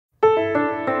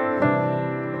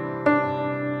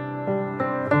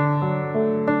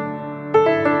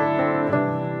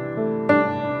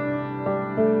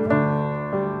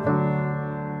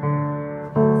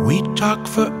talk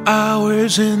for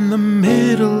hours in the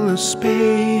middle of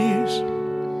space,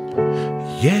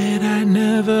 yet I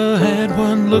never had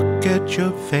one look at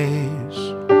your face.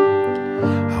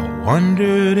 I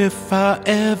wondered if I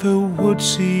ever would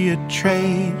see a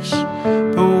trace,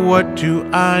 but what do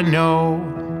I know?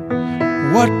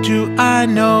 What do I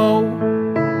know?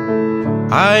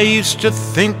 I used to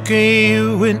think of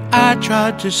you when I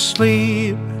tried to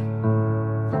sleep.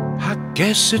 I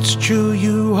guess it's true,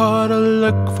 you ought to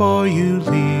look before you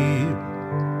leave.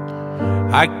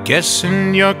 I guess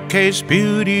in your case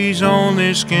beauty's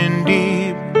only skin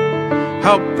deep.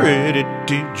 How pretty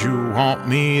did you want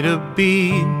me to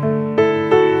be?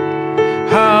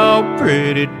 How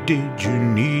pretty did you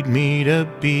need me to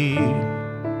be?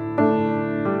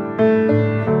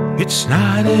 It's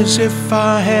not as if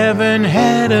I haven't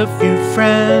had a few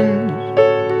friends.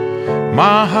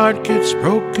 My heart gets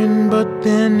broken, but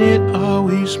then it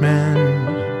always mends.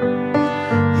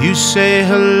 You say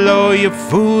hello, you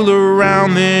fool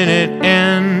around, then it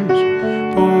ends.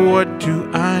 But what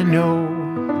do I know?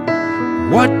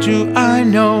 What do I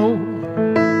know?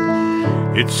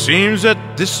 It seems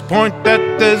at this point that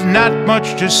there's not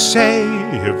much to say.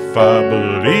 If I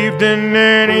believed in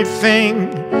anything,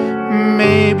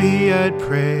 maybe I'd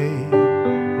pray.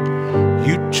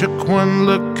 You took one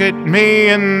look at me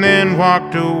and then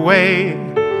walked away.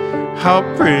 How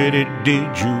pretty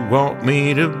did you want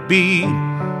me to be?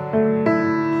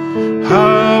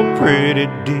 How pretty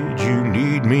did you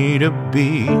need me to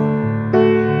be?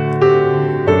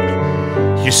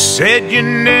 You said you'd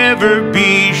never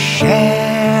be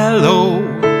shallow,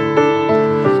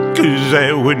 'cause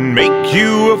that would make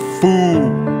you a fool.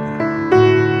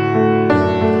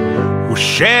 Well,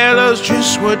 shallow's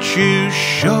just what you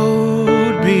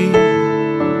showed me.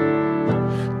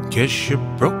 Guess you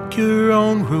broke your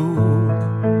own rule.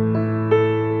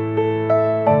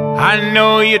 I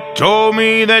know you told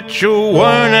me that you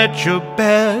weren't at your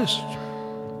best.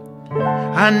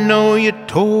 I know you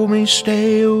told me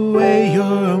stay away,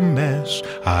 you're a mess.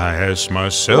 I asked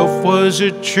myself, was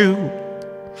it true?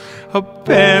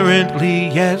 Apparently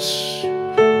yes.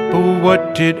 But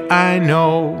what did I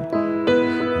know?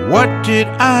 What did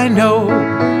I know?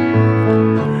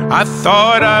 I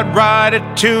thought I'd write a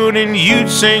tune and you'd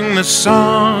sing the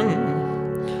song.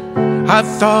 I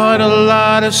thought a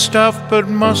lot of stuff, but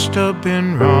must have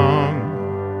been wrong.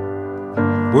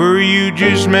 Were you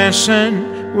just messing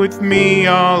with me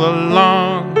all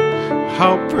along?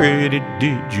 How pretty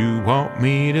did you want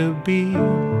me to be?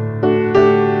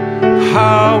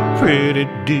 How pretty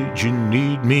did you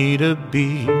need me to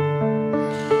be?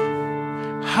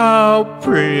 How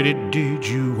pretty did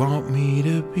you want me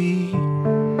to be?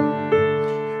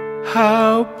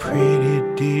 How pretty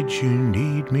did you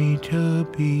need me to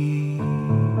be?